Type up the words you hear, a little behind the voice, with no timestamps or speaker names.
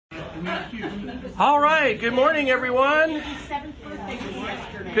All right. Good morning, everyone.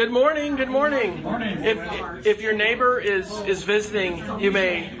 Good morning. Good morning. If your neighbor is visiting, you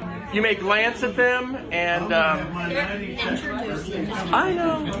may glance at them and I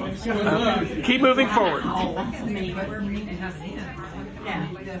know. Keep moving forward.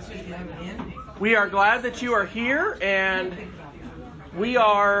 We are glad that you are here, and we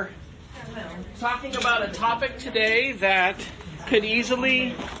are talking about a topic today that could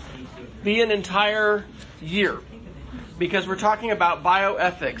easily be an entire year, because we're talking about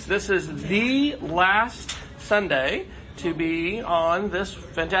bioethics. This is the last Sunday to be on this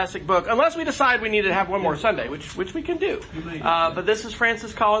fantastic book, unless we decide we need to have one more Sunday, which we can do. But this is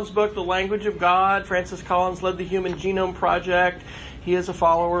Francis Collins' book, The Language of God. Francis Collins led the Human Genome Project. He is a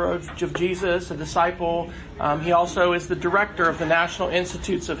follower of Jesus, a disciple. He also is the director of the National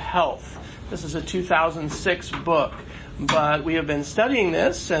Institutes of Health. This is a 2006 book, but we have been studying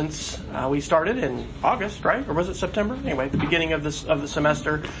this since we started in August, right? Or was it September? Anyway, the beginning of the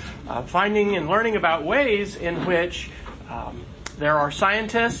semester, finding and learning about ways in which there are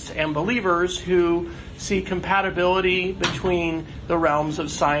scientists and believers who see compatibility between the realms of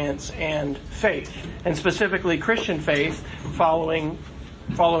science and faith, and specifically Christian faith following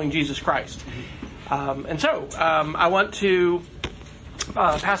Jesus Christ. And so I want to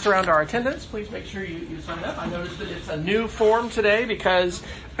pass around our attendance. Please make sure you sign up. I noticed that it's a new form today because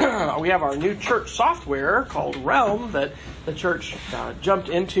we have our new church software called Realm that the church jumped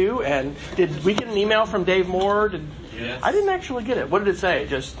into. And did we get an email from Dave Moore? Yes. I didn't actually get it. What did it say?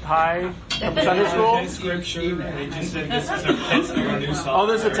 Just hi from Sunday school? Scripture. They just said this is our test of our new software. Oh,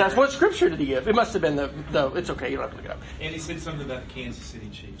 this is a test. What scripture did he give? It must have been the. It's okay. You don't have to look it up. And he said something about the Kansas City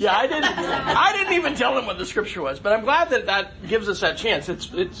Chiefs. Yeah, I didn't even tell him what the scripture was. But I'm glad that gives us that chance.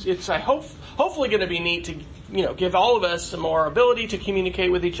 It's hopefully going to be neat to give all of us some more ability to communicate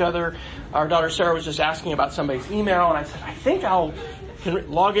with each other. Our daughter Sarah was just asking about somebody's email, and I said I think I'll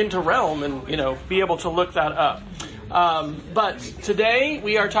log into Realm and be able to look that up. But today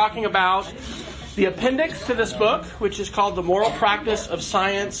we are talking about the appendix to this book, which is called The Moral Practice of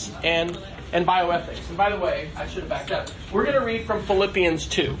Science and Bioethics. And by the way, I should have backed up. We're going to read from Philippians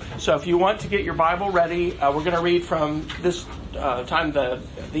 2. So if you want to get your Bible ready, we're going to read from this time the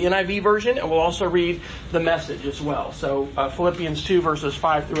NIV version, and we'll also read the Message as well. So Philippians 2 verses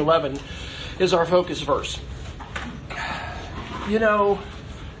 5 through 11 is our focus verse.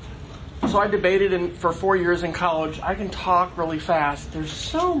 So I debated for 4 years in college. I can talk really fast. There's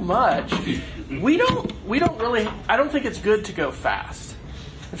so much. We don't really, I don't think it's good to go fast.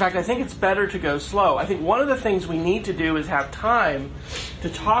 In fact, I think it's better to go slow. I think one of the things we need to do is have time to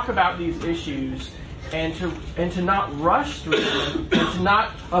talk about these issues and to not rush through them and to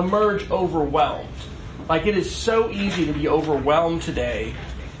not emerge overwhelmed. Like, it is so easy to be overwhelmed today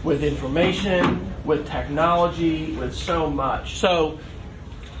with information, with technology, with so much. So,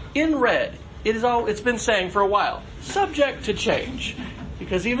 in red, it's been saying for a while, subject to change.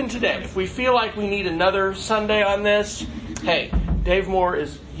 Because even today, if we feel like we need another Sunday on this, hey, Dave Moore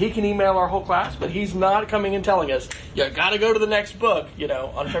he can email our whole class, but he's not coming and telling us, you got to go to the next book,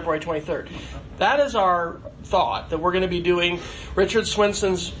 on February 23rd. That is our thought, that we're going to be doing Richard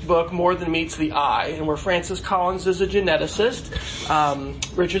Swenson's book, More Than Meets the Eye, and where Francis Collins is a geneticist.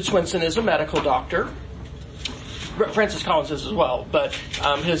 Richard Swenson is a medical doctor. Francis Collins is as well, but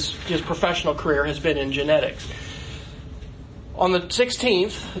his professional career has been in genetics. On the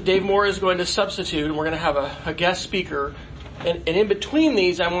 16th, Dave Moore is going to substitute, and we're going to have a guest speaker. And in between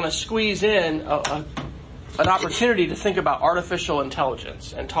these, I want to squeeze in an opportunity to think about artificial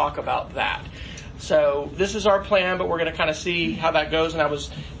intelligence and talk about that. So this is our plan, but we're going to kind of see how that goes. And I was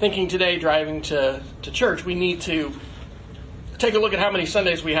thinking today, driving to church, we need to take a look at how many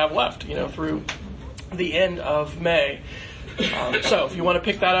Sundays we have left, through the end of May. So if you want to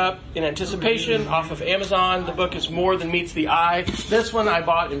pick that up in anticipation off of Amazon, the book is More Than Meets the Eye. This one I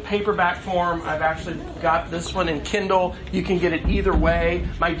bought in paperback form. I've actually got this one in Kindle. You can get it either way.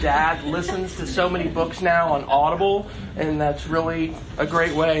 My dad listens to so many books now on Audible, and that's really a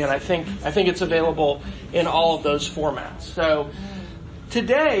great way. And I think it's available in all of those formats. So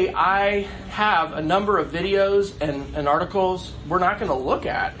today I have a number of videos and articles we're not going to look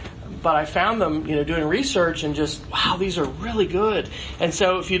at. But I found them, doing research and just, wow, these are really good. And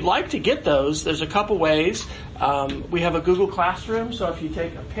so if you'd like to get those, there's a couple ways. We have a Google Classroom, so if you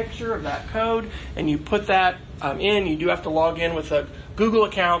take a picture of that code and you put that in, you do have to log in with a Google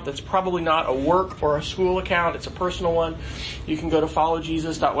account that's probably not a work or a school account. It's a personal one. You can go to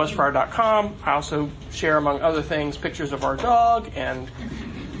followjesus.wesfryer.com. I also share, among other things, pictures of our dog and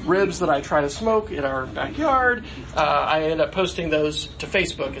ribs that I try to smoke in our backyard. I end up posting those to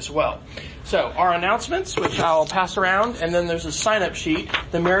Facebook as well. So our announcements, which I'll pass around, and then there's a sign-up sheet.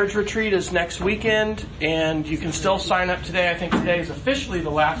 The marriage retreat is next weekend, and you can still sign up today. I think today is officially the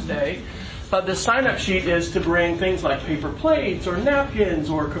last day. But the sign-up sheet is to bring things like paper plates or napkins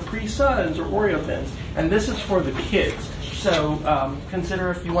or Capri Suns or Oreo thins. And this is for the kids. So consider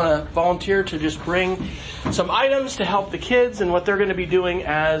if you want to volunteer to just bring some items to help the kids and what they're going to be doing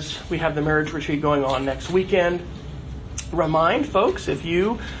as we have the marriage retreat going on next weekend. Remind folks, if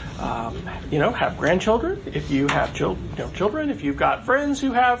you have grandchildren, if you have children, if you've got friends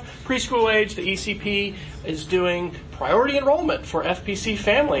who have preschool age, the ECP is doing priority enrollment for FPC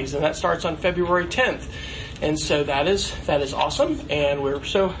families, and that starts on February 10th. And so that is awesome, and we're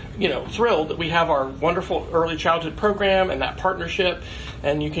so thrilled that we have our wonderful early childhood program and that partnership.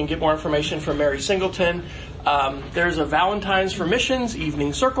 And you can get more information from Mary Singleton. There's a Valentine's for Missions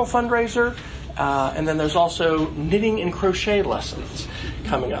evening circle fundraiser. And then there's also knitting and crochet lessons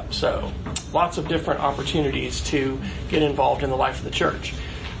coming up. So lots of different opportunities to get involved in the life of the church.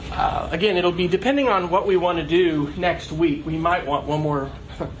 Again, it'll be depending on what we want to do next week. We might want one more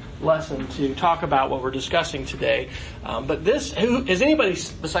lesson to talk about what we're discussing today. But has anybody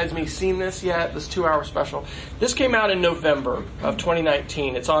besides me seen this yet? This 2-hour special. This came out in November of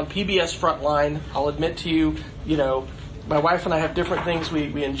 2019. It's on PBS Frontline. I'll admit to you, my wife and I have different things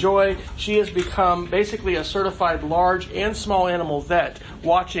we enjoy. She has become basically a certified large and small animal vet,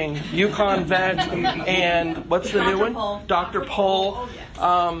 watching Yukon Vet and what's the new one? Dr. Pol.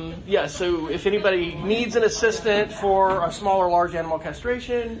 So if anybody needs an assistant for a small or large animal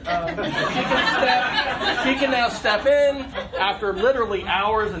castration, she can now step in after literally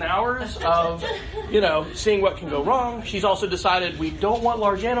hours and hours of, seeing what can go wrong. She's also decided we don't want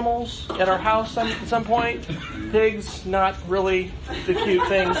large animals at our house at some point. Pigs, not really the cute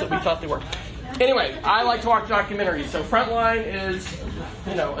things that we thought they were. Anyway, I like to watch documentaries, so Frontline is,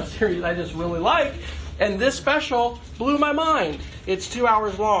 a series I just really like. And this special blew my mind. It's 2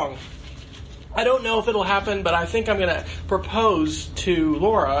 hours long. I don't know if it'll happen, but I think I'm going to propose to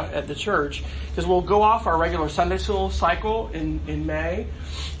Laura at the church, because we'll go off our regular Sunday school cycle in May,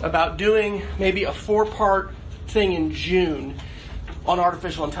 about doing maybe a 4-part thing in June on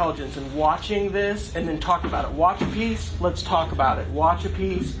artificial intelligence and watching this and then talk about it. Watch a piece, let's talk about it. Watch a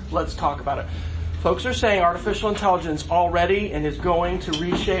piece, let's talk about it. Folks are saying artificial intelligence already and is going to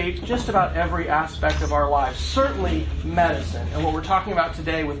reshape just about every aspect of our lives, certainly medicine. And what we're talking about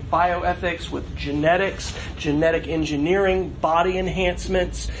today with bioethics, with genetics, genetic engineering, body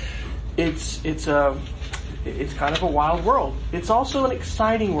enhancements, it's kind of a wild world. It's also an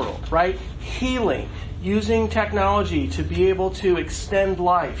exciting world, right? Healing, using technology to be able to extend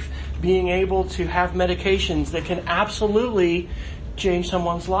life, being able to have medications that can absolutely change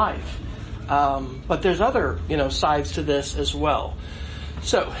someone's life. But there's other, sides to this as well.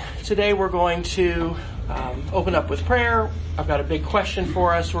 So today we're going to open up with prayer. I've got a big question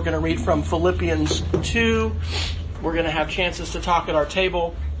for us. We're going to read from Philippians 2. We're going to have chances to talk at our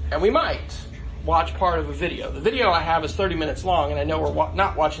table, and we might watch part of a video. The video I have is 30 minutes long, and I know we're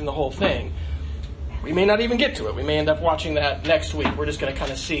not watching the whole thing. We may not even get to it. We may end up watching that next week. We're just going to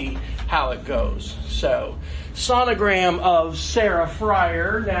kind of see how it goes. So, sonogram of Sarah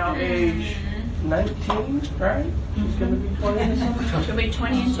Fryer, now age 19, right? She's going to be 20 or something? She'll be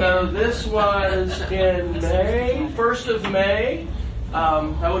 20. So this was in May, 1st of May.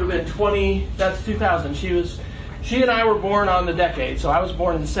 That would have been 20, that's 2000. She and I were born on the decade. So I was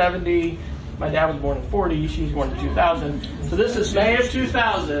born in 70. My dad was born in 40. She was born in 2000. So this is May of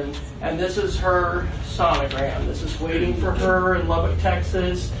 2000, and this is her sonogram. This is waiting for her in Lubbock,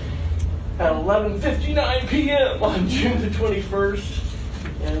 Texas at 11:59 p.m. on June the 21st.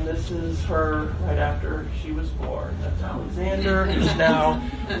 And this is her right after she was born. That's Alexander, who's now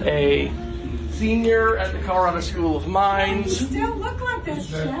a senior at the Colorado School of Mines. You still look like this,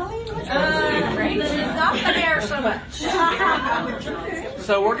 Shelly. Great. Not the hair so much.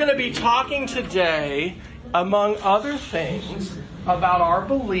 So we're going to be talking today, among other things, about our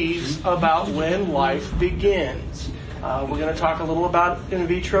beliefs about when life begins. We're going to talk a little about in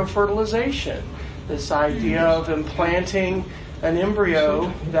vitro fertilization, this idea of implanting an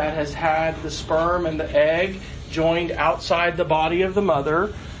embryo that has had the sperm and the egg joined outside the body of the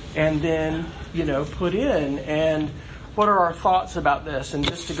mother and then, put in. And what are our thoughts about this? And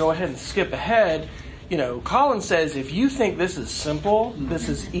just to go ahead and skip ahead, Colin says, if you think this is simple, this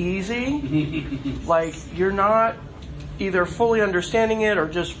is easy, like you're not either fully understanding it or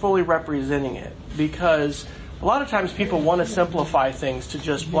just fully representing it. Because A lot of times people want to simplify things to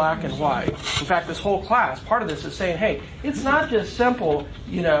just black and white. In fact, this whole class, part of this is saying, hey, it's not just simple,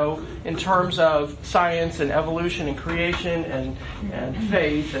 in terms of science and evolution and creation and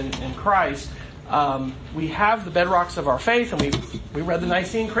faith and Christ. We have the bedrocks of our faith, and we read the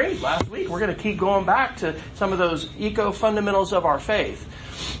Nicene Creed last week. We're going to keep going back to some of those eco-fundamentals of our faith.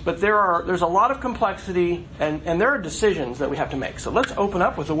 But there's a lot of complexity, and there are decisions that we have to make. So let's open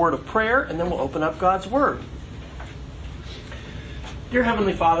up with a word of prayer, and then we'll open up God's Word. Dear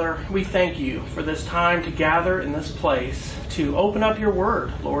Heavenly Father, we thank you for this time to gather in this place to open up your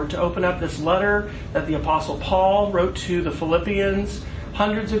Word, Lord, to open up this letter that the Apostle Paul wrote to the Philippians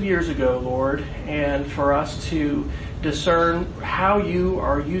hundreds of years ago, Lord, and for us to discern how you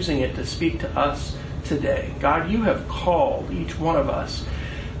are using it to speak to us today. God, you have called each one of us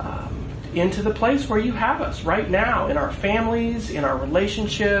into the place where you have us right now, in our families, in our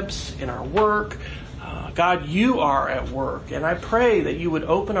relationships, in our work. God, you are at work, and I pray that you would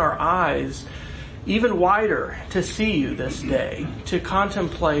open our eyes even wider to see you this day, to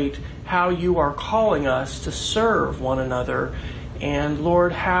contemplate how you are calling us to serve one another, and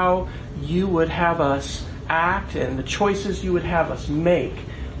Lord, how you would have us act and the choices you would have us make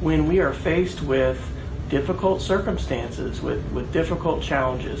when we are faced with difficult circumstances, with difficult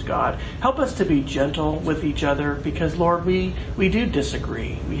challenges, God. Help us to be gentle with each other because, Lord, we do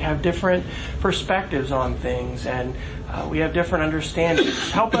disagree. We have different perspectives on things, and we have different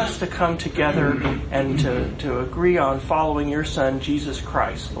understandings. Help us to come together and to agree on following your Son, Jesus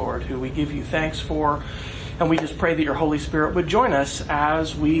Christ, Lord, who we give you thanks for. And we just pray that your Holy Spirit would join us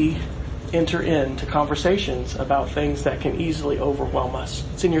as we enter into conversations about things that can easily overwhelm us.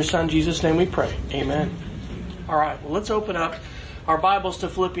 It's in your Son, Jesus' name we pray. Amen. All right, well, let's open up our Bibles to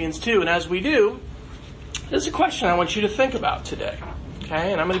Philippians 2. And as we do, there's a question I want you to think about today.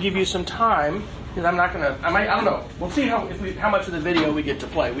 Okay, and I'm going to give you some time, because I'm not going to, I don't know. We'll see how much of the video we get to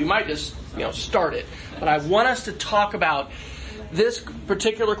play. We might just, start it. But I want us to talk about this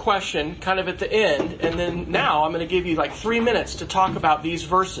particular question kind of at the end, and then now I'm going to give you like 3 minutes to talk about these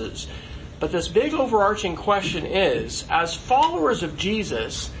verses. But this big overarching question is, as followers of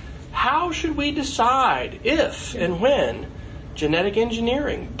Jesus, how should we decide if and when genetic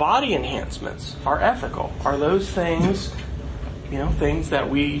engineering, body enhancements are ethical? Are those things, things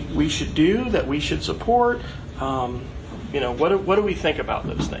that we should do, that we should support? What do we think about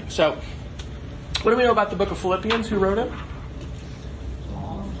those things? So, what do we know about the book of Philippians? Who wrote it?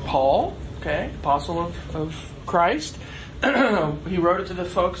 Paul, okay, apostle of Christ. He wrote it to the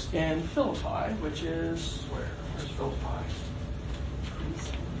folks in Philippi, which is, where's Philippi?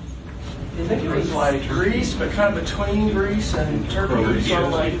 I think it was like Greece, but kind of between Greece and Turkey. Sort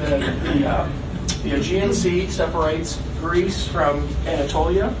of like the Aegean Sea separates Greece from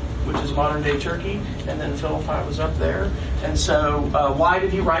Anatolia, which is modern-day Turkey, and then Philippi was up there. And so, why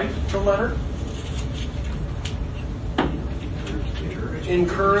did he write the letter?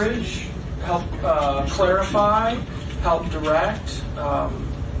 Encourage, help clarify, help direct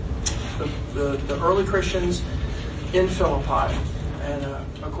the early Christians in Philippi. And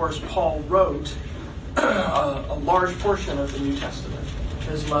of course, Paul wrote a large portion of the New Testament.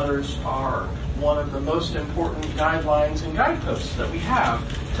 His letters are one of the most important guidelines and guideposts that we have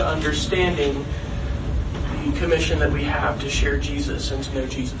to understanding the commission that we have to share Jesus and to know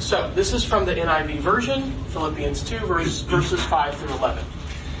Jesus. So this is from the NIV version, Philippians 2, verses 5 through 11.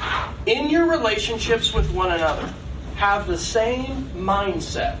 In your relationships with one another, have the same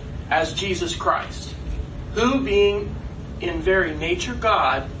mindset as Jesus Christ, who being in very nature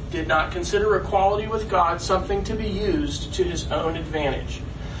God, did not consider equality with God something to be used to his own advantage.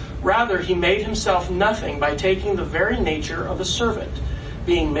 Rather, he made himself nothing by taking the very nature of a servant,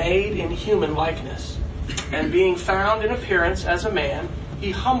 being made in human likeness. And being found in appearance as a man,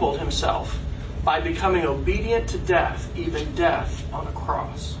 he humbled himself by becoming obedient to death, even death on a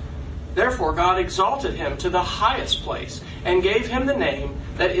cross. Therefore, God exalted him to the highest place and gave him the name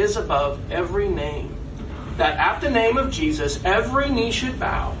that is above every name, that at the name of Jesus every knee should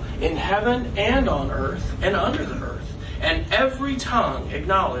bow in heaven and on earth and under the earth, and every tongue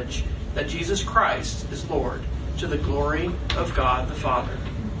acknowledge that Jesus Christ is Lord, to the glory of God the Father.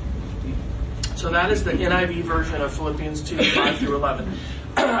 So that is the NIV version of Philippians 2, 5 through 11.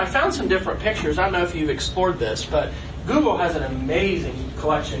 I found some different pictures. I don't know if you've explored this, but Google has an amazing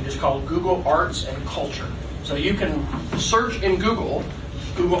collection just called Google Arts and Culture. So you can search in Google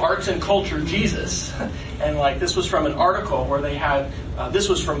Arts and Culture Jesus. And this was from an article where they had, this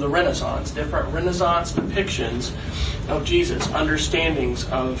was from the Renaissance, different Renaissance depictions of Jesus, understandings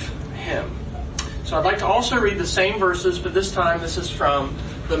of him. So I'd like to also read the same verses, but this time this is from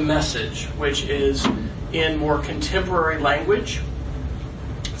the Message, which is in more contemporary language.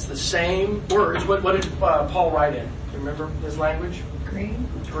 It's the same words. What did Paul write in? Do you remember his language? Greek.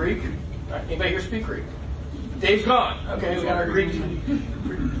 Greek? All right, anybody here speak Greek? Dave's gone. Okay, we got our Greek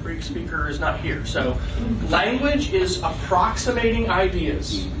speaker is not here. So language is approximating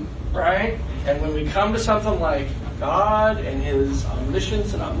ideas, right? And when we come to something like God and His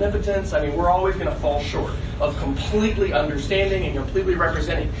omniscience and omnipotence, I mean, we're always going to fall short of completely understanding and completely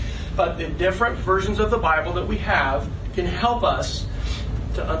representing. But the different versions of the Bible that we have can help us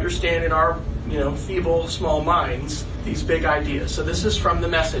to understand in our, feeble, small minds these big ideas. So this is from the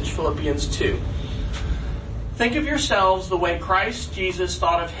Message, Philippians 2. Think of yourselves the way Christ Jesus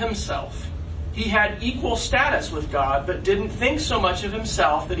thought of Himself. He had equal status with God, but didn't think so much of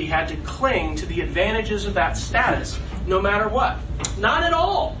Himself that He had to cling to the advantages of that status, no matter what. Not at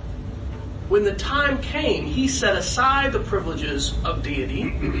all. When the time came, He set aside the privileges of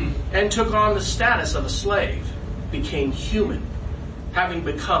deity and took on the status of a slave, became human. Having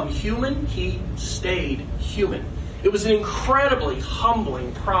become human, He stayed human. It was an incredibly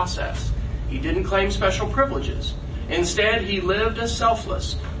humbling process. He didn't claim special privileges. Instead, He lived a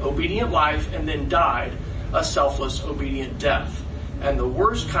selfless, obedient life and then died a selfless, obedient death. And the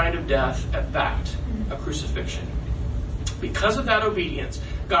worst kind of death at that, a crucifixion. Because of that obedience,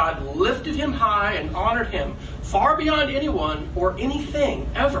 God lifted Him high and honored Him far beyond anyone or anything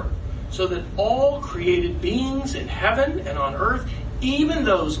ever, so that all created beings in heaven and on earth, even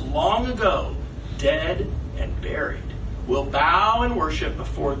those long ago dead and buried, will bow and worship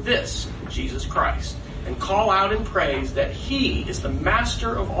before this Jesus Christ and call out in praise that He is the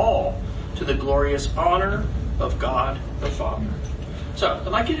master of all, to the glorious honor of God the Father. So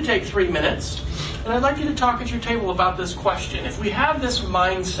I'd like you to take 3 minutes, and I'd like you to talk at your table about this question. If we have this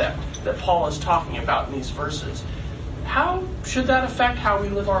mindset that Paul is talking about in these verses, how should that affect how we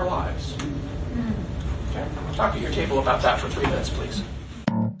live our lives? Okay. Talk at your table about that for 3 minutes, please.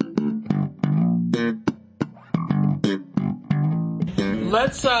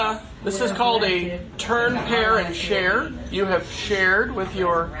 This is called a turn, pair, and share. You have shared with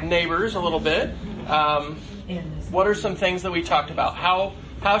your neighbors a little bit. What are some things that we talked about? How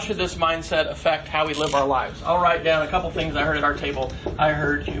should this mindset affect how we live our lives? I'll write down a couple things I heard at our table. I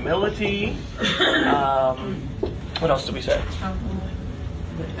heard humility. What else did we say?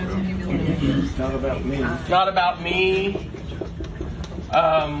 Not about me. Not about me.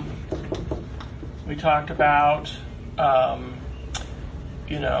 We talked about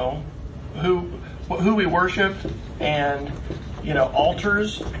who we worship and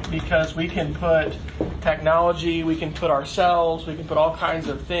altars, because we can put technology, we can put ourselves, we can put all kinds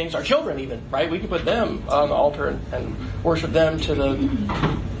of things, our children even, right? We can put them on the altar and worship them to the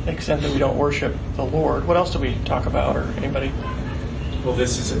extent that we don't worship the Lord. What else did we talk about, or anybody? Well,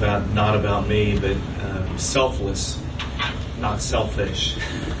 this is not about me, but selfless, not selfish.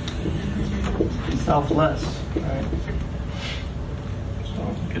 Selfless, right?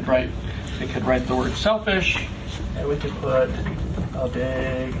 So we could write the word selfish, and we could put a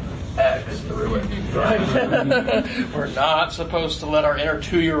big X through it. Right? We're not supposed to let our inner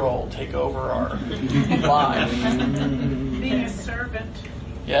 2-year-old take over our lives. Being a servant.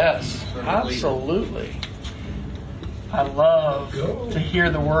 Yes, absolutely. I love to hear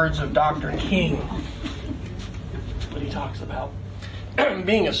the words of Dr. King, what he talks about.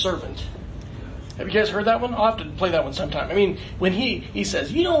 Being a servant. Have you guys heard that one? I'll have to play that one sometime. I mean, when he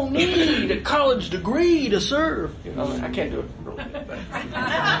says, you don't need a college degree to serve. I can't do it really good, but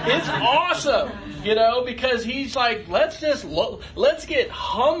it's awesome, because he's like, let's get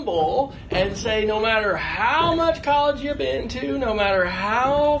humble and say, no matter how much college you've been to, no matter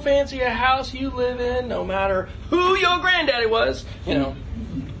how fancy a house you live in, no matter who your granddaddy was,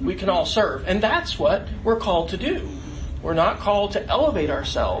 we can all serve. And that's what we're called to do. We're not called to elevate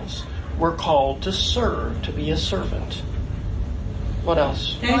ourselves. We're called to serve, to be a servant. What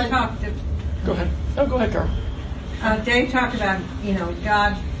else? Go ahead. Go ahead. No, go ahead, Carl. Dave talked about,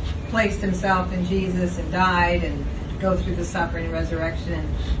 God placed Himself in Jesus and died and go through the suffering and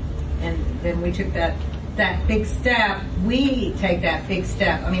resurrection, and then we took that big step. We take that big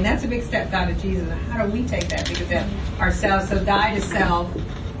step. I mean, that's a big step out of Jesus. How do we take that? Because that ourselves, so die to self.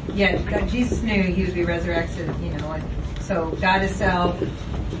 Yet Jesus knew He would be resurrected, and so die to self.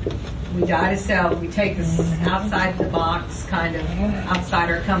 We die to self. We take this outside the box, kind of outside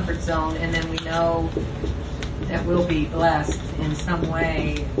our comfort zone, and then we know that we'll be blessed in some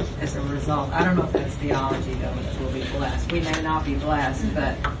way as a result. I don't know if that's theology, though, that we'll be blessed. We may not be blessed,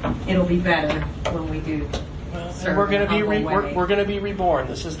 but it'll be better when we do And we're going to be we're going to be reborn.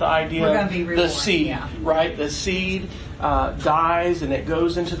 This is the idea. We're going to be reborn, the seed, right? The seed dies and it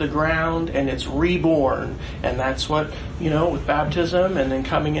goes into the ground and it's reborn, and that's what with baptism and then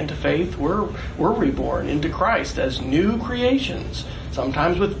coming into faith, we're reborn into Christ as new creations,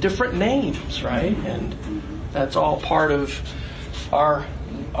 sometimes with different names, right? And that's all part of our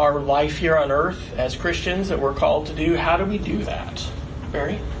life here on earth as Christians that we're called to do. How do we do that,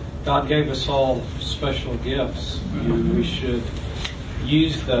 Barry? God gave us all special gifts, and we should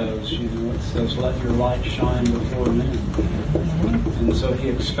use those. It says, "Let your light shine before men." And so He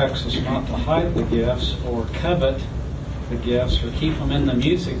expects us not to hide the gifts or covet the gifts or keep them in the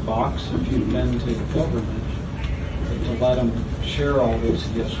music box if you've been to the pilgrimage, but to let them share all those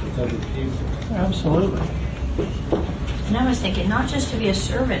gifts with other people. Absolutely. And I was thinking, not just to be a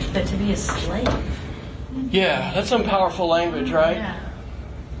servant, but to be a slave. Yeah, that's some powerful language, right? Yeah.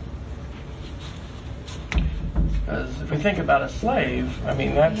 Because if we think about a slave, I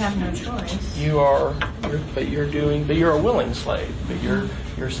mean, that's You have no choice. you're a willing slave. But you're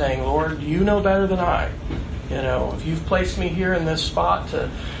saying, Lord, you know better than I. If you've placed me here in this spot to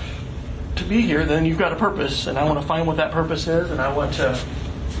be here, then you've got a purpose, and I want to find what that purpose is, and I want to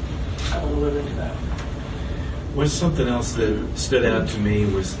live into that. Was something else that stood out to me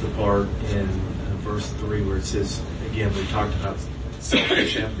was the part in verse 3 where it says, again, we talked about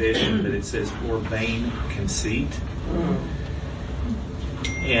selfish ambition, but it says, or vain conceit.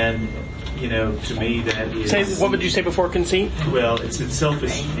 And, to me that is... What would you say before conceit? Well, it's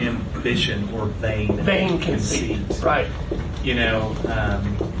selfish ambition or vain conceit. Right.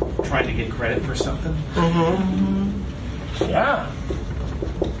 Trying to get credit for something. Mm-hmm. Yeah.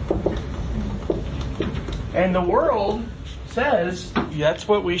 And the world says that's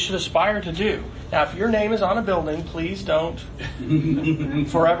what we should aspire to do. Now, if your name is on a building, please don't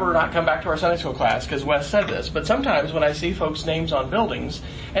forever not come back to our Sunday school class, because Wes said this. But sometimes when I see folks' names on buildings,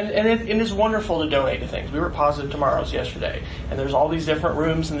 and it is wonderful to donate to things. We were at Positive Tomorrows yesterday, and there's all these different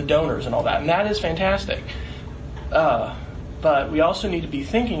rooms and the donors and all that, and that is fantastic. But we also need to be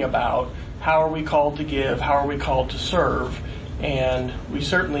thinking about how are we called to give, how are we called to serve, and we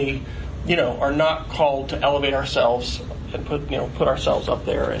certainly, are not called to elevate ourselves and put ourselves up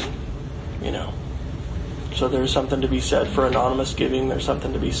there and, So there's something to be said for anonymous giving. There's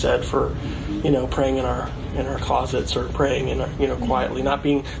something to be said for, praying in our closets or praying in quietly, not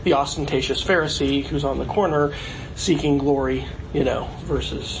being the ostentatious Pharisee who's on the corner seeking glory,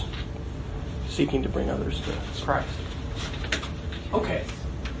 versus seeking to bring others to Christ. Okay.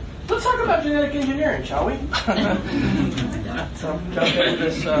 Let's talk about genetic engineering, shall we? So jump into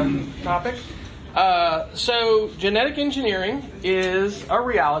this topic. So genetic engineering is a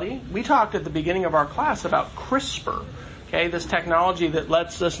reality. We talked at the beginning of our class about CRISPR. Okay, this technology that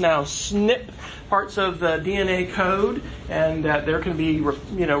lets us now snip parts of the DNA code, and that there can be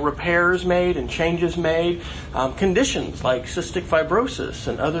repairs made and changes made. Conditions like cystic fibrosis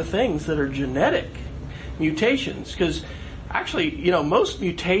and other things that are genetic mutations, because actually, most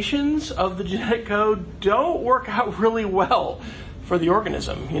mutations of the genetic code don't work out really well for the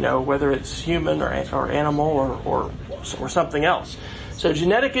organism, whether it's human or animal or something else. So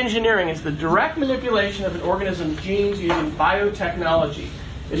genetic engineering is the direct manipulation of an organism's genes using biotechnology.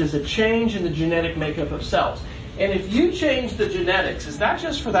 It is a change in the genetic makeup of cells. And if you change the genetics, is that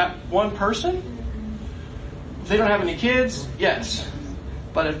just for that one person? If they don't have any kids, yes.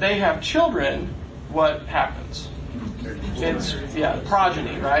 But if they have children, what happens? It's the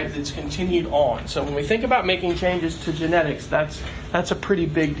progeny, right? It's continued on. So when we think about making changes to genetics, that's a pretty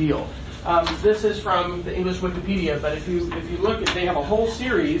big deal. This is from the English Wikipedia, but if you look they have a whole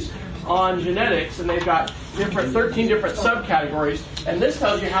series on genetics, and they've got 13 different subcategories, and this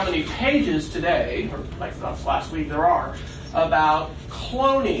tells you how many pages today, or like last week there are, about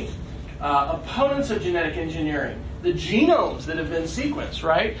cloning, opponents of genetic engineering, the genomes that have been sequenced,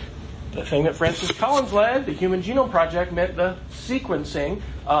 right? The thing that Francis Collins led, the Human Genome Project, meant the sequencing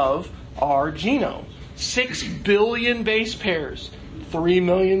of our genome. 6 billion base pairs. 3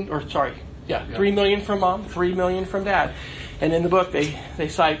 million from mom, 3 million from dad. And in the book, they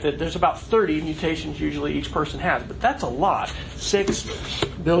cite that there's about 30 mutations usually each person has. But that's a lot. 6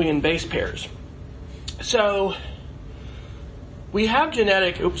 billion base pairs. So we have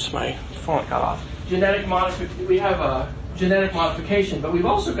my font got off. We have a genetic modification, but we've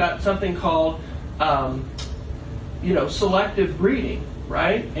also got something called, selective breeding,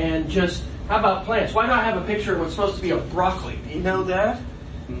 right? And just, how about plants? Why not have a picture of what's supposed to be a broccoli? Do you know that?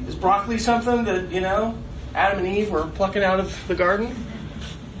 Is broccoli something that, Adam and Eve were plucking out of the garden?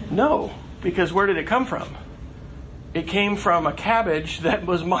 No, because where did it come from? it came from a cabbage that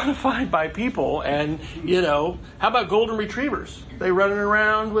was modified by people. And, how about golden retrievers? They running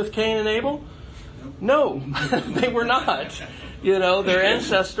around with Cain and Abel? No, they were not. Their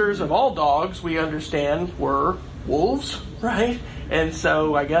ancestors of all dogs, we understand, were wolves, right? And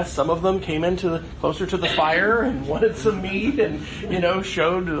so I guess some of them came closer to the fire and wanted some meat and,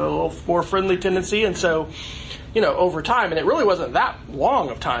 showed a little more friendly tendency. And so, over time, and it really wasn't that long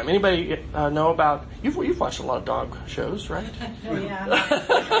of time. Anybody know about, you've watched a lot of dog shows, right? Yeah.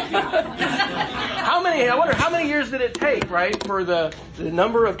 I wonder how many years did it take, right, for the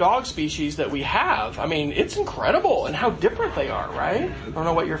number of dog species that we have? I mean, it's incredible, and how different they are, right? I don't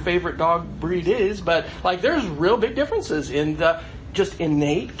know what your favorite dog breed is, but there's real big differences in the just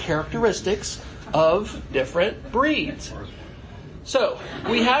innate characteristics of different breeds. So,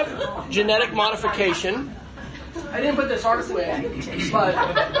 we have genetic modification. I didn't put this article in, but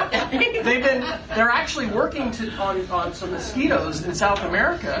they're actually working on some mosquitoes in South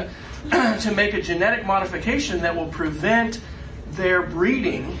America to make a genetic modification that will prevent their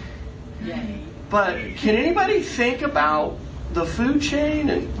breeding. But can anybody think about the food chain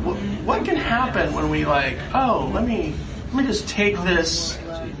and what can happen when we let me just take this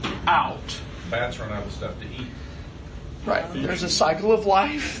out? Bats run out of stuff to eat. Right. There's a cycle of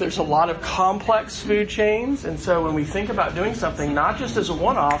life. There's a lot of complex food chains. And so when we think about doing something, not just as a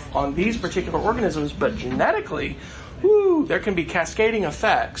one-off on these particular organisms, but genetically, there can be cascading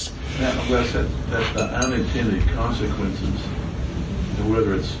effects. Wes, that the unintended consequences,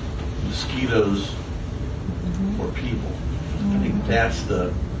 whether it's mosquitoes or people, I think that's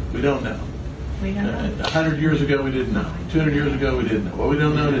we don't know. 100 years ago we didn't know. 200 years ago we didn't know. Well, we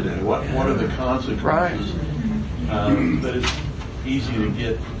don't know today. What are the consequences? Right. But it's easy to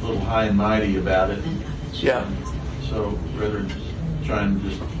get a little high and mighty about it. Yeah. So rather than try and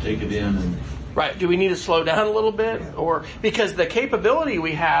just take it in and... Right. Do we need to slow down a little bit? Or because the capability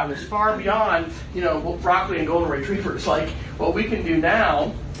we have is far beyond, broccoli and golden retrievers. What we can do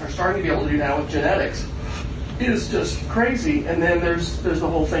now, or starting to be able to do now with genetics, is just crazy. And then there's the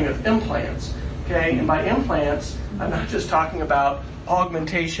whole thing of implants. Okay? And by implants, I'm not just talking about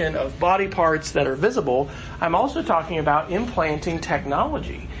augmentation of body parts that are visible. I'm also talking about implanting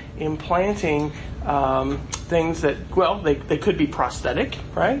technology, implanting things that, they could be prosthetic,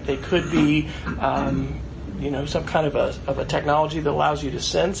 right? They could be, some kind of a technology that allows you to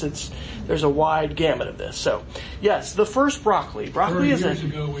sense. There's a wide gamut of this. So, yes, the first broccoli. Broccoli is years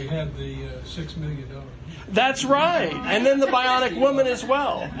ago we had the $6 million. That's right. And then the Bionic Woman as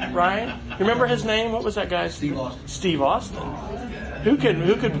well, right? Remember his name? What was that guy's? Steve Austin. Steve Austin. Who can?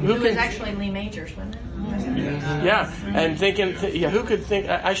 It was actually Lee Majors, wasn't it? Yeah. And who could think?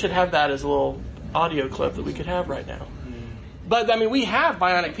 I should have that as a little audio clip that we could have right now. But we have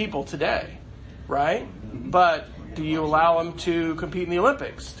bionic people today, right? But do you allow them to compete in the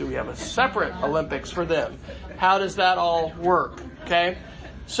Olympics? Do we have a separate Olympics for them? How does that all work? Okay.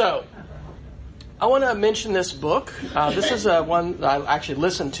 So, I want to mention this book. This is one that I actually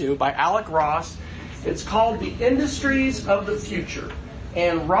listened to by Alec Ross. It's called The Industries of the Future.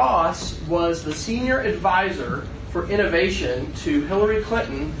 And Ross was the senior advisor for innovation to Hillary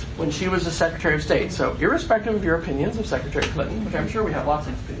Clinton when she was the Secretary of State. So irrespective of your opinions of Secretary Clinton, which I'm sure we have lots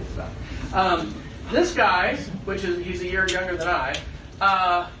of opinions about, this guy, he's a year younger than I,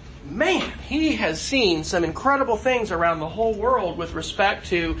 he has seen some incredible things around the whole world with respect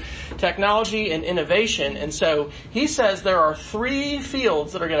to technology and innovation. And so he says there are 3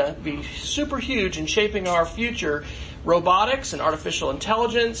 fields that are going to be super huge in shaping our future: robotics and artificial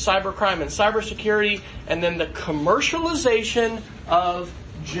intelligence, cybercrime and cybersecurity, and then the commercialization of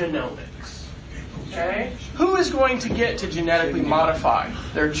genomics. Okay? Who is going to get to genetically modify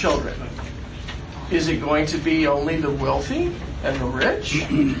their children? Is it going to be only the wealthy and the rich?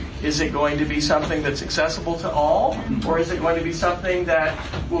 Is it going to be something that's accessible to all? Or is it going to be something that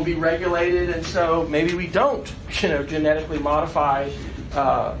will be regulated, and so maybe we don't, genetically modify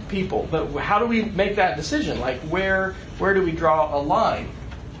people? But how do we make that decision? Where do we draw a line?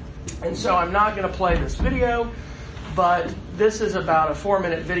 And so I'm not going to play this video, but this is about a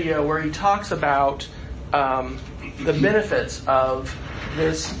 4-minute video where he talks about the benefits of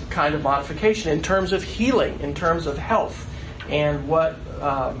this kind of modification in terms of healing, in terms of health, and what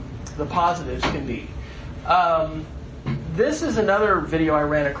the positives can be. This is another video I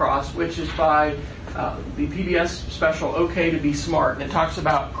ran across, which is by the PBS special OK to Be Smart, and it talks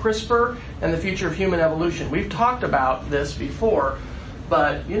about CRISPR and the future of human evolution. We've talked about this before,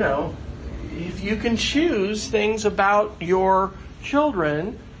 but if you can choose things about your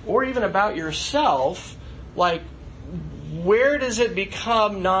children or even about yourself, where does it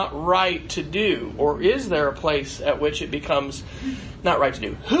become not right to do? Or is there a place at which it becomes not right to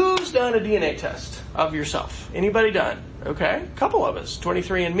do? Who's done a DNA test of yourself? Anybody done? Okay, a couple of us.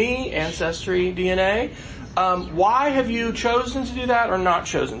 23andMe, Ancestry, DNA. Why have you chosen to do that or not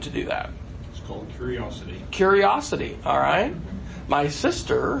chosen to do that? It's called curiosity. Curiosity, all right? My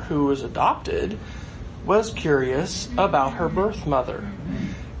sister, who was adopted, was curious about her birth mother.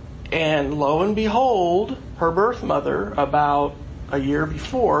 And lo and behold, her birth mother, about a year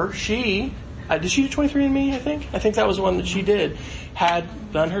before, did she do 23andMe, I think? I think that was the one that she did,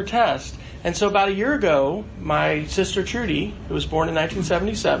 had done her test. And so about a year ago, my sister Trudy, who was born in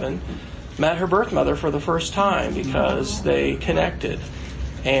 1977, met her birth mother for the first time because they connected.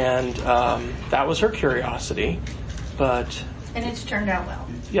 And that was her curiosity. And it's turned out well.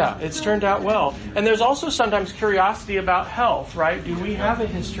 Yeah, it's turned out well. And there's also sometimes curiosity about health, right? Do we have a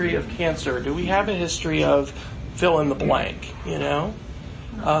history of cancer? Do we have a history of fill in the blank, you know?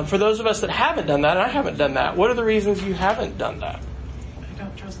 For those of us that haven't done that, and I haven't done that, what are the reasons you haven't done that? I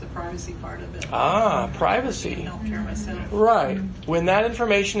don't trust the privacy part of it. Privacy. I don't care myself. Right. When that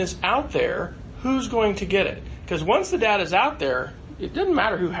information is out there, who's going to get it? Because once the data is out there, it doesn't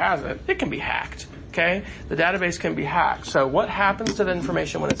matter who has it. It can be hacked. Okay? The database can be hacked. So what happens to the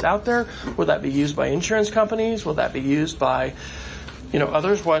information when it's out there? Will that be used by insurance companies? Will that be used by,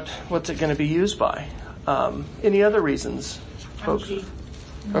 others? What's it going to be used by? Any other reasons, folks?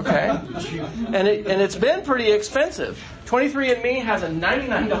 Okay. And it's been pretty expensive. 23andMe has a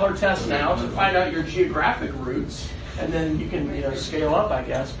 $99 test now to find out your geographic roots, and then you can scale up, I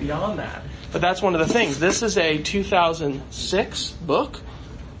guess, beyond that. But that's one of the things. This is a 2006 book,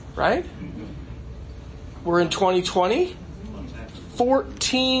 right? We're in 2020.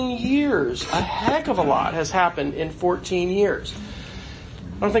 14 years. A heck of a lot has happened in 14 years.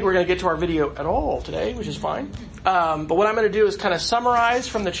 I don't think we're going to get to our video at all today, which is fine. But what I'm going to do is kind of summarize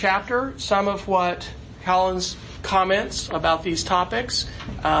from the chapter some of what Colin's comments about these topics.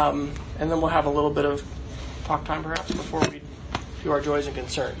 And then we'll have a little bit of talk time perhaps before we do our joys and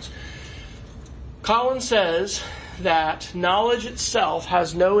concerns. Colin says that knowledge itself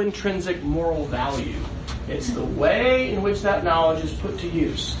has no intrinsic moral value. It's the way in which that knowledge is put to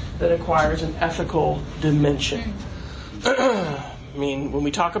use that acquires an ethical dimension. I mean, when we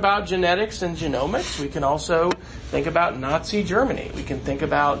talk about genetics and genomics, we can also think about Nazi Germany. We can think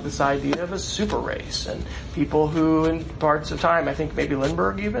about this idea of a super race and people who, in parts of time, I think maybe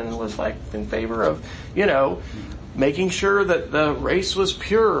Lindbergh even was in favor of, making sure that the race was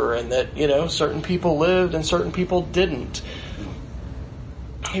pure and that, certain people lived and certain people didn't.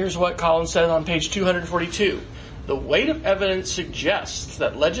 Here's what Colin says on page 242. The weight of evidence suggests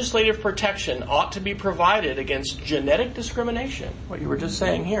that legislative protection ought to be provided against genetic discrimination, what you were just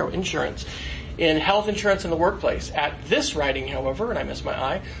saying here, insurance, in health insurance in the workplace. At this writing, however, and I missed my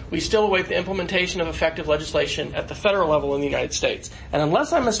eye, we still await the implementation of effective legislation at the federal level in the United States. And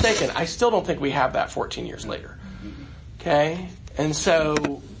unless I'm mistaken, I still don't think we have that 14 years later. Okay? And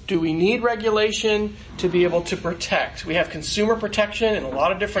so, do we need regulation to be able to protect? We have consumer protection in a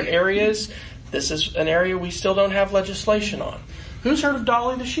lot of different areas. This is an area we still don't have legislation on. Who's heard of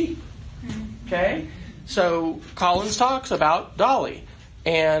Dolly the sheep? Okay? So, Collins talks about Dolly.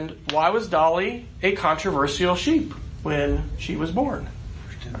 And why was Dolly a controversial sheep when she was born?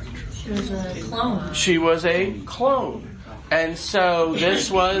 She was a clone. She was a clone. And so this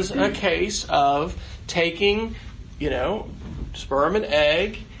was a case of taking, sperm and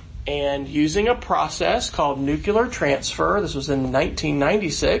egg and using a process called nuclear transfer. This was in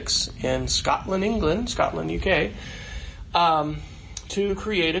 1996 in Scotland, UK, to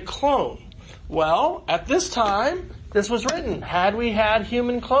create a clone. Well, at this time, this was written. Had we had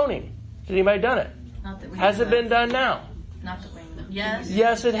human cloning? Has anybody done it? Not that we Has it been done now? Not that we Yes.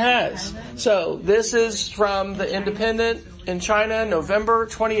 Yes, it has. So this is from the Independent in China, November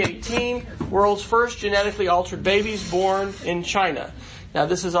 2018. World's first genetically altered babies born in China. Now,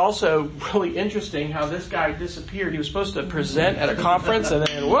 this is also really interesting how this guy disappeared. He was supposed to present at a conference, and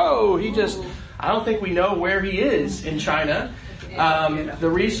then, I don't think we know where he is in China. The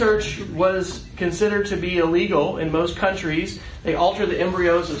research was considered to be illegal in most countries. They altered the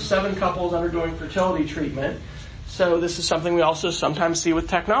embryos of 7 couples undergoing fertility treatment. So this is something we also sometimes see with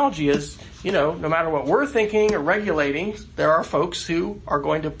technology is, no matter what we're thinking or regulating, there are folks who are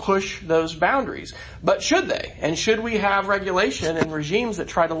going to push those boundaries. But should they? And should we have regulation and regimes that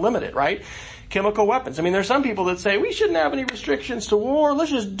try to limit it, right? Chemical weapons. I mean, there are some people that say we shouldn't have any restrictions to war.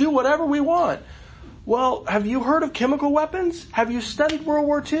 Let's just do whatever we want. Well, have you heard of chemical weapons? Have you studied World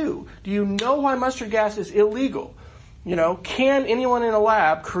War II? Do you know why mustard gas is illegal? Can anyone in a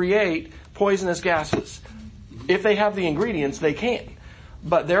lab create poisonous gases? If they have the ingredients, they can.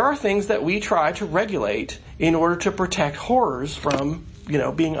 But there are things that we try to regulate in order to protect horrors from,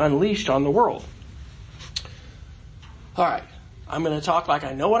 being unleashed on the world. All right. I'm going to talk like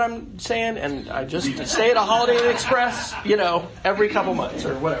I know what I'm saying, and I just stay at a Holiday Inn Express, every couple months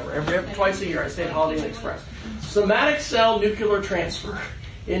or whatever. Every twice a year I stay at Holiday Inn Express. Somatic cell nuclear transfer.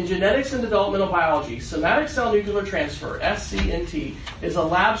 In genetics and developmental biology, somatic cell nuclear transfer, SCNT, is a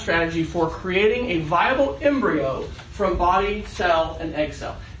lab strategy for creating a viable embryo from body, cell, and egg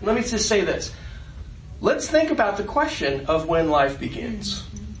cell. And let me just say this. Let's think about the question of when life begins,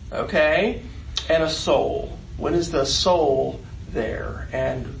 okay? And a soul. When is the soul there?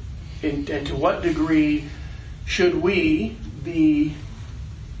 And to what degree should we be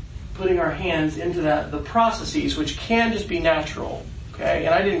putting our hands into the processes, which can just be natural? Okay,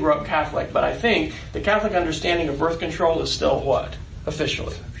 and I didn't grow up Catholic, but I think the Catholic understanding of birth control is still what?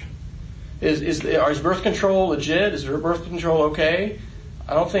 Officially. Is birth control legit? Is birth control okay?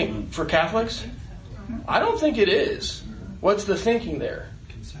 I don't think, for Catholics, I don't think it is. What's the thinking there?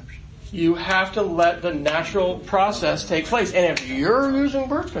 Conception. You have to let the natural process take place. And if you're using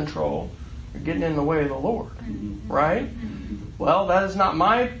birth control, you're getting in the way of the Lord. Right? Well, that is not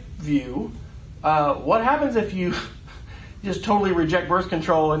my view. What happens if you just totally reject birth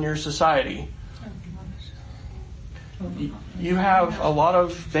control in your society? You have a lot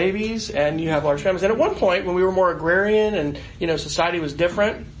of babies and you have large families. And at one point, when we were more agrarian and, society was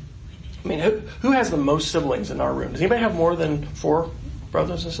different, I mean, who has the most siblings in our room? Does anybody have more than 4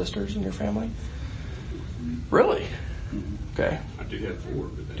 brothers and sisters in your family? Really? Okay. I do have 4.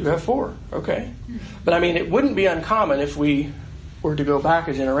 You have 4. Okay. But I mean, it wouldn't be uncommon if we were to go back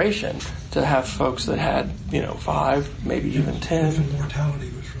a generation to have folks that had, 5, maybe even 10. Infant mortality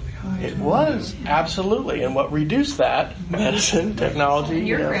was really high. It was, absolutely. And what reduced that, medicine, technology,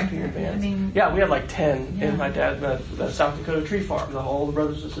 Your grandparents, yeah, we had like 10 in my dad, the South Dakota tree farm, all the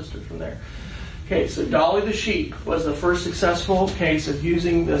brothers and sisters from there. Okay, so Dolly the sheep was the first successful case of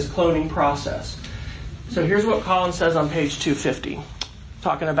using this cloning process. So here's what Collins says on page 250,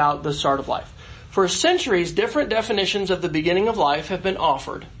 talking about the start of life. For centuries, different definitions of the beginning of life have been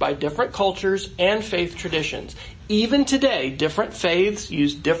offered by different cultures and faith traditions. Even today, different faiths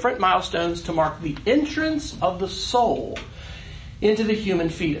use different milestones to mark the entrance of the soul into the human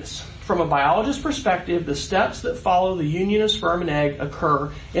fetus. From a biologist's perspective, the steps that follow the union of sperm and egg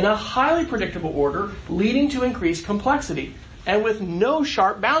occur in a highly predictable order, leading to increased complexity, and with no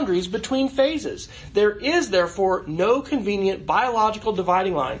sharp boundaries between phases. There is, therefore, no convenient biological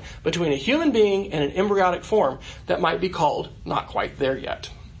dividing line between a human being and an embryonic form that might be called not quite there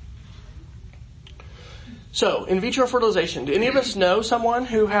yet. So, in vitro fertilization. Do any of us know someone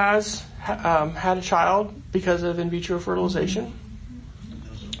who has had a child because of in vitro fertilization?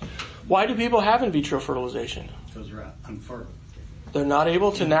 Why do people have in vitro fertilization? Because they're unfertile. They're not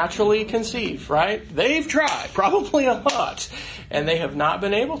able to naturally conceive, right? They've tried, probably a lot, and they have not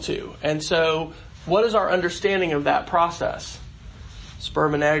been able to. And so, what is our understanding of that process?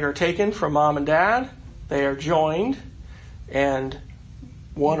 Sperm and egg are taken from mom and dad. They are joined, and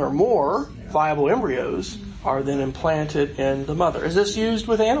one or more viable embryos are then implanted in the mother. Is this used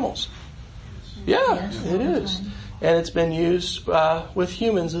with animals? Yeah, it is. And it's been used with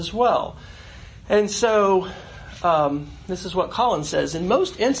humans as well. And so, this is what Collins says. In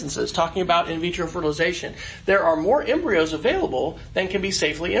most instances, talking about in vitro fertilization, there are more embryos available than can be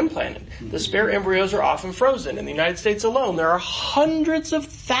safely implanted. The spare embryos are often frozen. In the United States alone, there are hundreds of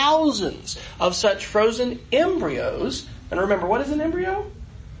thousands of such frozen embryos. And remember, what is an embryo?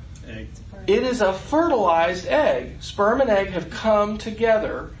 Egg. It is a fertilized egg. Sperm and egg have come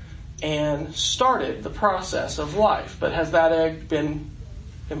together and started the process of life. But has that egg been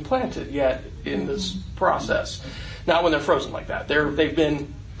implanted yet in this process? Not when they're frozen like that. They've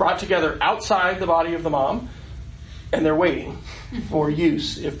been brought together outside the body of the mom, and they're waiting for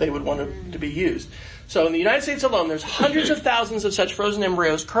use if they would want it to be used. So in the United States alone, there's hundreds of thousands of such frozen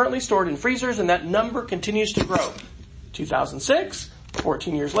embryos currently stored in freezers, and that number continues to grow. 2006,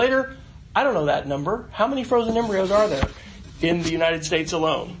 14 years later, I don't know that number. How many frozen embryos are there in the United States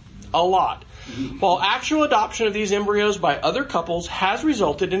alone? A lot. While actual adoption of these embryos by other couples has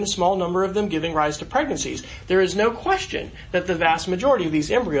resulted in a small number of them giving rise to pregnancies, there is no question that the vast majority of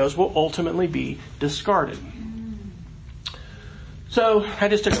these embryos will ultimately be discarded. So I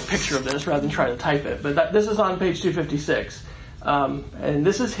just took a picture of this rather than try to type it, but this is on page 256. And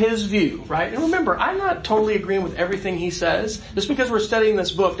this is his view, right? And remember, I'm not totally agreeing with everything he says. Just because we're studying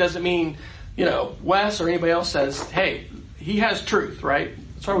this book doesn't mean, Wes or anybody else says, hey, he has truth, right?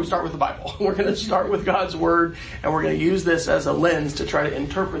 That's why we start with the Bible. We're going to start with God's Word, and we're going to use this as a lens to try to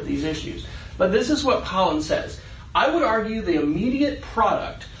interpret these issues. But this is what Collins says. I would argue the immediate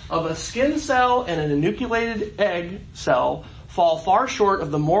product of a skin cell and an enucleated egg cell fall far short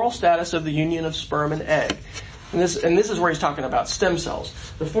of the moral status of the union of sperm and egg. And this is where he's talking about stem cells.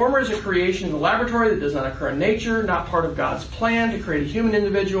 The former is a creation in the laboratory that does not occur in nature, not part of God's plan to create a human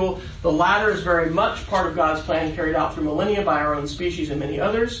individual. The latter is very much part of God's plan carried out through millennia by our own species and many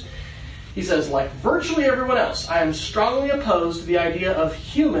others. He says, like virtually everyone else, I am strongly opposed to the idea of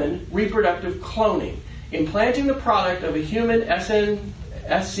human reproductive cloning. Implanting the product of a human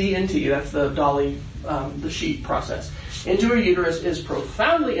SCNT, that's the Dolly, the sheep process, into a uterus is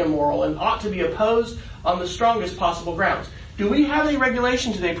profoundly immoral and ought to be opposed on the strongest possible grounds. Do we have any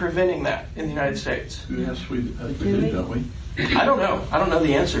regulation today preventing that in the United States? Yes, we do, don't we? I don't know. I don't know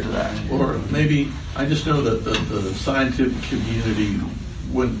the answer to that. Or maybe, I just know that the scientific community,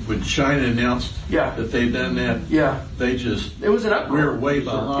 when China announced that they'd done that, they just... It was an uproar. We're way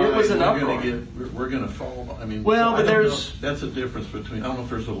behind. It was an uproar. We're going to fall. I mean, well, but that's a difference between, I don't know if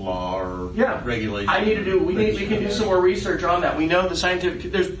there's a law or regulation. We can do some more research on that. We know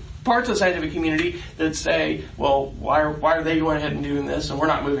there's parts of the scientific community that say, well, why are they going ahead and doing this and we're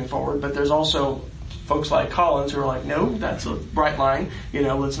not moving forward? But there's also folks like Collins who are like, no, that's a bright line.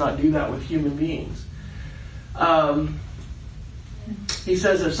 Let's not do that with human beings. He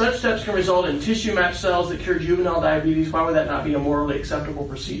says, if such steps can result in tissue match cells that cure juvenile diabetes, why would that not be a morally acceptable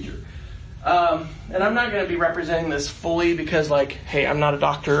procedure? And I'm not going to be representing this fully because, hey, I'm not a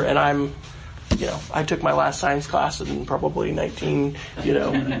doctor and I took my last science class in probably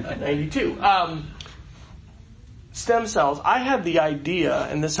 1992. Stem cells, I had the idea,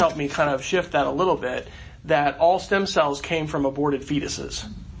 and this helped me kind of shift that a little bit, that all stem cells came from aborted fetuses.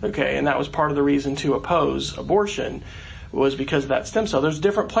 Okay, and that was part of the reason to oppose abortion, was because of that stem cell. There's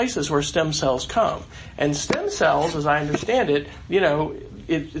different places where stem cells come. And stem cells, as I understand it,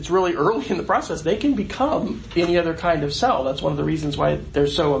 it's really early in the process. They can become any other kind of cell. That's one of the reasons why they're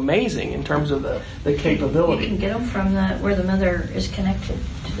so amazing in terms of the capability. You can get them from where the mother is connected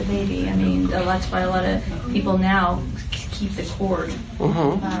to the baby. I mean, that's why a lot of people now keep the cord.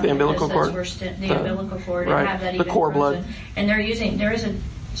 The umbilical cord. The umbilical cord. Right. And have that even the cord frozen. blood. And there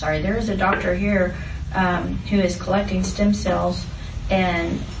is a doctor here who is collecting stem cells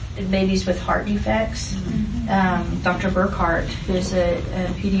and babies with heart defects. Dr. Burkhart, who is a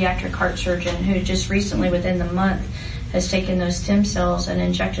pediatric heart surgeon, who just recently, within the month, has taken those stem cells and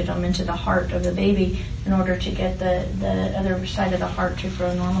injected them into the heart of the baby in order to get the other side of the heart to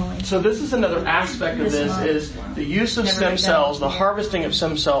grow normally. So this is another aspect of this is the use of stem cells, the harvesting of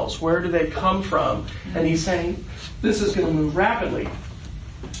stem cells. Where do they come from? And he's saying this is going to move rapidly.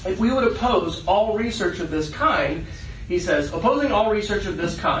 If we would oppose all research of this kind, he says, opposing all research of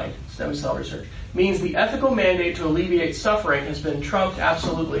this kind, stem cell research, means the ethical mandate to alleviate suffering has been trumped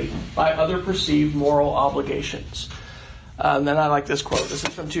absolutely by other perceived moral obligations. Then I like this quote. This is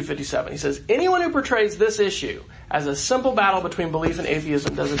from 257. He says, anyone who portrays this issue as a simple battle between belief and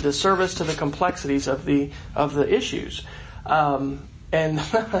atheism does a disservice to the complexities of the issues. And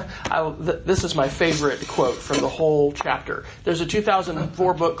this is my favorite quote from the whole chapter. There's a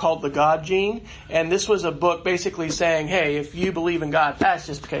 2004 book called The God Gene, and this was a book basically saying, hey, if you believe in God, that's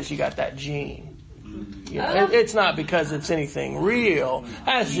just because you got that gene. It's not because it's anything real.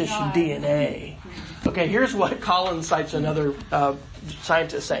 That's just your DNA. Okay, here's what Collins cites another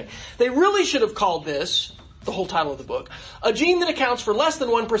scientist saying. They really should have called this, the whole title of the book, a gene that accounts for less than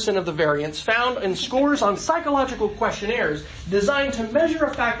 1% of the variants found in scores on psychological questionnaires designed to measure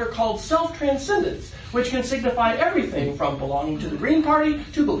a factor called self-transcendence, which can signify everything from belonging to the Green Party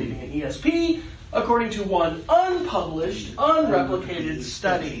to believing in ESP, according to one unpublished, unreplicated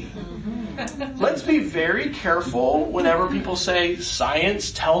study. Let's be very careful whenever people say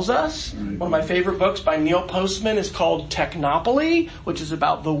science tells us. One of my favorite books by Neil Postman is called Technopoly, which is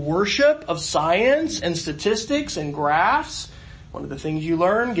about the worship of science and statistics and graphs. One of the things you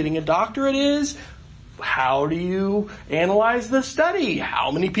learn getting a doctorate is, how do you analyze the study?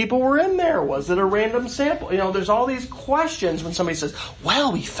 How many people were in there? Was it a random sample? There's all these questions when somebody says,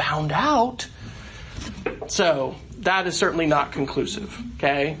 well, we found out. So that is certainly not conclusive,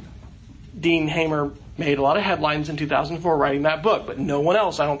 okay? Dean Hamer made a lot of headlines in 2004 writing that book, but no one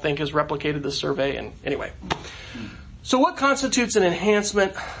else, I don't think, has replicated this survey. And anyway, so what constitutes an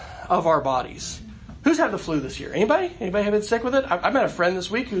enhancement of our bodies? Who's had the flu this year? Anybody? Anybody have been sick with it? I met a friend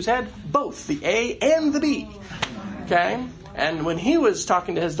this week who's had both, the A and the B. Okay? And when he was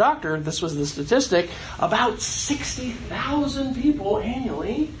talking to his doctor, this was the statistic, about 60,000 people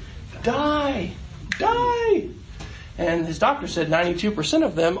annually die. And his doctor said 92%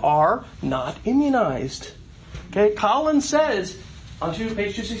 of them are not immunized. Okay, Collins says on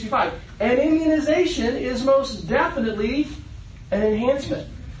page 265. An immunization is most definitely an enhancement.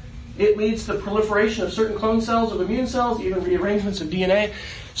 It leads to the proliferation of certain clone cells of immune cells, even rearrangements of DNA.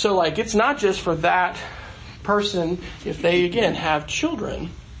 So, like, it's not just for that person. If they, again, have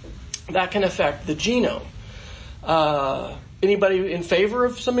children, that can affect the genome. Anybody in favor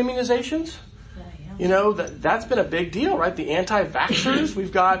of some immunizations? You know, that's been a big deal, right? The anti-vaxxers,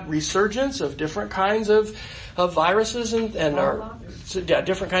 we've got resurgence of different kinds of viruses and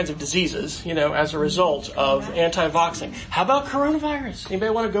different kinds of diseases, you know, as a result of anti-vaxxing. How about coronavirus?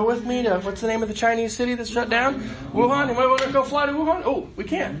 Anybody want to go with me to, what's the name of the Chinese city that's shut down? Wuhan? Anybody want to go fly to Wuhan? Oh, we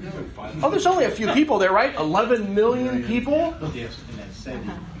can't. Oh, there's only a few people there, right? 11 million people? Yes, and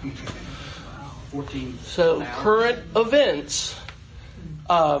that's 14. So current events,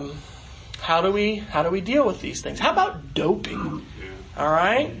 how do we deal with these things? How about doping? All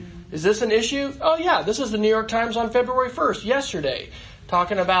right? Is this an issue? Oh yeah, this is the New York Times on February 1st, yesterday,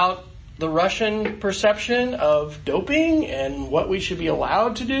 talking about the Russian perception of doping and what we should be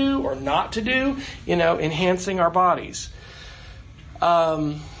allowed to do or not to do, you know, enhancing our bodies.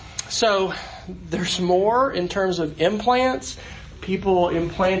 So there's more in terms of implants. People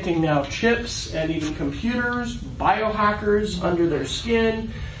implanting now chips and even computers, biohackers under their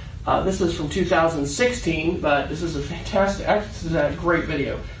skin. This is from 2016, but this is a great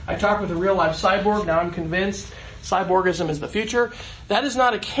video. I talked with a real-life cyborg. Now I'm convinced cyborgism is the future. That is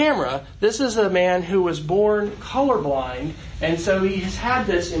not a camera. This is a man who was born colorblind, and so he has had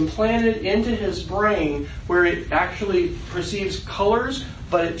this implanted into his brain where it actually perceives colors,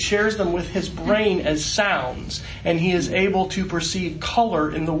 but it shares them with his brain as sounds, and he is able to perceive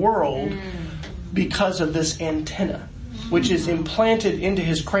color in the world because of this antenna, which is implanted into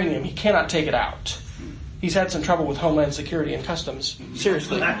his cranium. He cannot take it out. He's had some trouble with Homeland Security and Customs.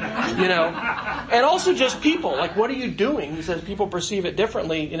 Seriously. You know. And also just people. Like, what are you doing? He says people perceive it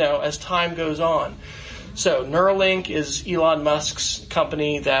differently, you know, as time goes on. So Neuralink is Elon Musk's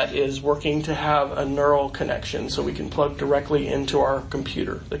company that is working to have a neural connection so we can plug directly into our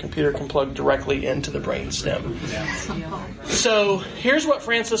computer. The computer can plug directly into the brainstem. So here's what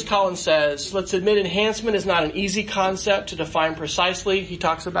Francis Collins says. Let's admit enhancement is not an easy concept to define precisely. He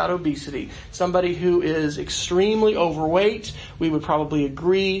talks about obesity. Somebody who is extremely overweight, we would probably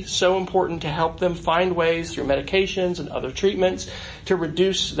agree, so important to help them find ways through medications and other treatments to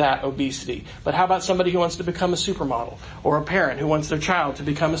reduce that obesity. But how about somebody who wants to become a supermodel, or a parent who wants their child to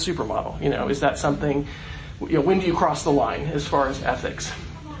become a supermodel? You know, is that something, you know, when do you cross the line as far as ethics?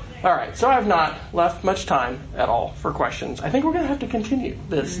 All right, so I have not left much time at all for questions. I think we're going to have to continue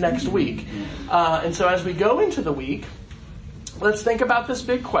this next week. And so as we go into the week, let's think about this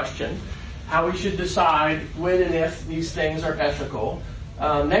big question, how we should decide when and if these things are ethical.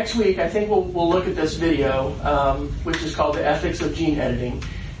 Next week, I think we'll look at this video, which is called The Ethics of Gene Editing.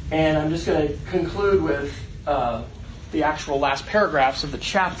 And I'm just going to conclude with the actual last paragraphs of the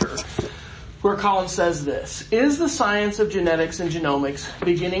chapter, where Collins says this: is the science of genetics and genomics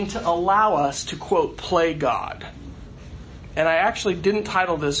beginning to allow us to, quote, play God? And I actually didn't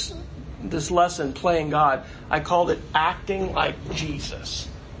title this lesson Playing God. I called it Acting Like Jesus.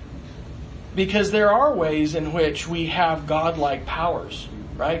 Because there are ways in which we have God-like powers,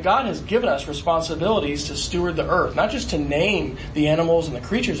 right? God has given us responsibilities to steward the earth, not just to name the animals and the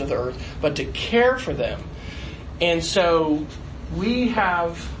creatures of the earth, but to care for them. And so we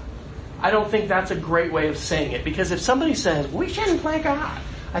have, I don't think that's a great way of saying it, because if somebody says, we shouldn't play God,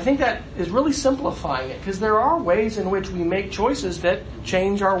 I think that is really simplifying it, because there are ways in which we make choices that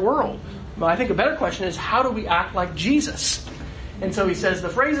change our world. Well, I think a better question is, how do we act like Jesus? And so he says, the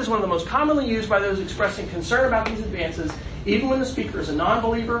phrase is one of the most commonly used by those expressing concern about these advances, even when the speaker is a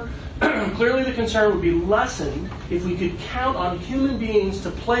non-believer. Clearly the concern would be lessened if we could count on human beings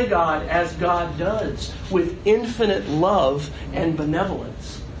to play God as God does, with infinite love and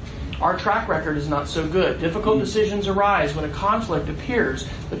benevolence. Our track record is not so good. Difficult decisions arise when a conflict appears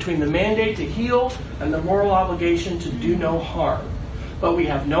between the mandate to heal and the moral obligation to do no harm. But we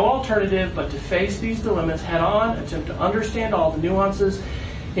have no alternative but to face these dilemmas head on, attempt to understand all the nuances,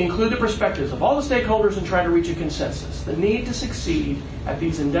 include the perspectives of all the stakeholders, and try to reach a consensus. The need to succeed at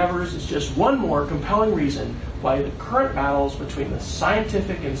these endeavors is just one more compelling reason why the current battles between the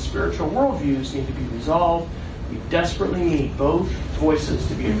scientific and spiritual worldviews need to be resolved. We desperately need both voices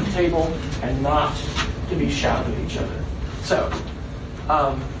to be at the table and not to be shouting at each other. So,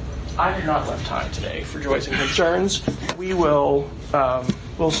 I have not left time today for Joys and Concerns. We'll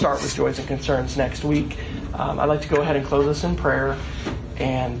start with Joys and Concerns next week. I'd like to go ahead and close us in prayer,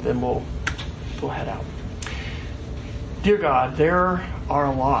 and then we'll head out. Dear God, there are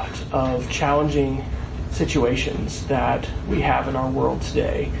a lot of challenging situations that we have in our world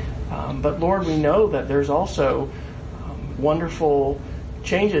today. But Lord, we know that there's also wonderful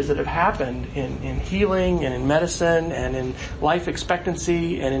changes that have happened in healing and in medicine and in life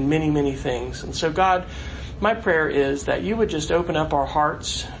expectancy and in many, many things. And so God, my prayer is that you would just open up our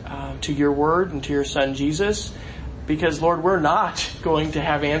hearts to your word and to your son Jesus, because Lord, we're not going to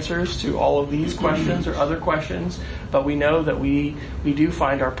have answers to all of these questions or other questions, but we know that we do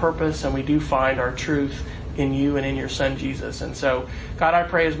find our purpose and we do find our truth in you and in your son Jesus. And so God, I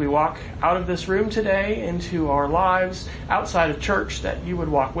pray as we walk out of this room today into our lives outside of church, that you would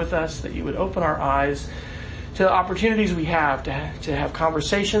walk with us, that you would open our eyes to the opportunities we have to have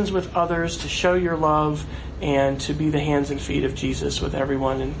conversations with others, to show your love, and to be the hands and feet of Jesus with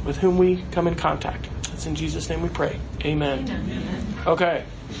everyone and with whom we come in contact. It's in Jesus' name we pray. Amen. Amen. Okay.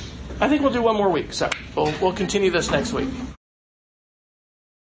 I think we'll do one more week, so we'll continue this next week.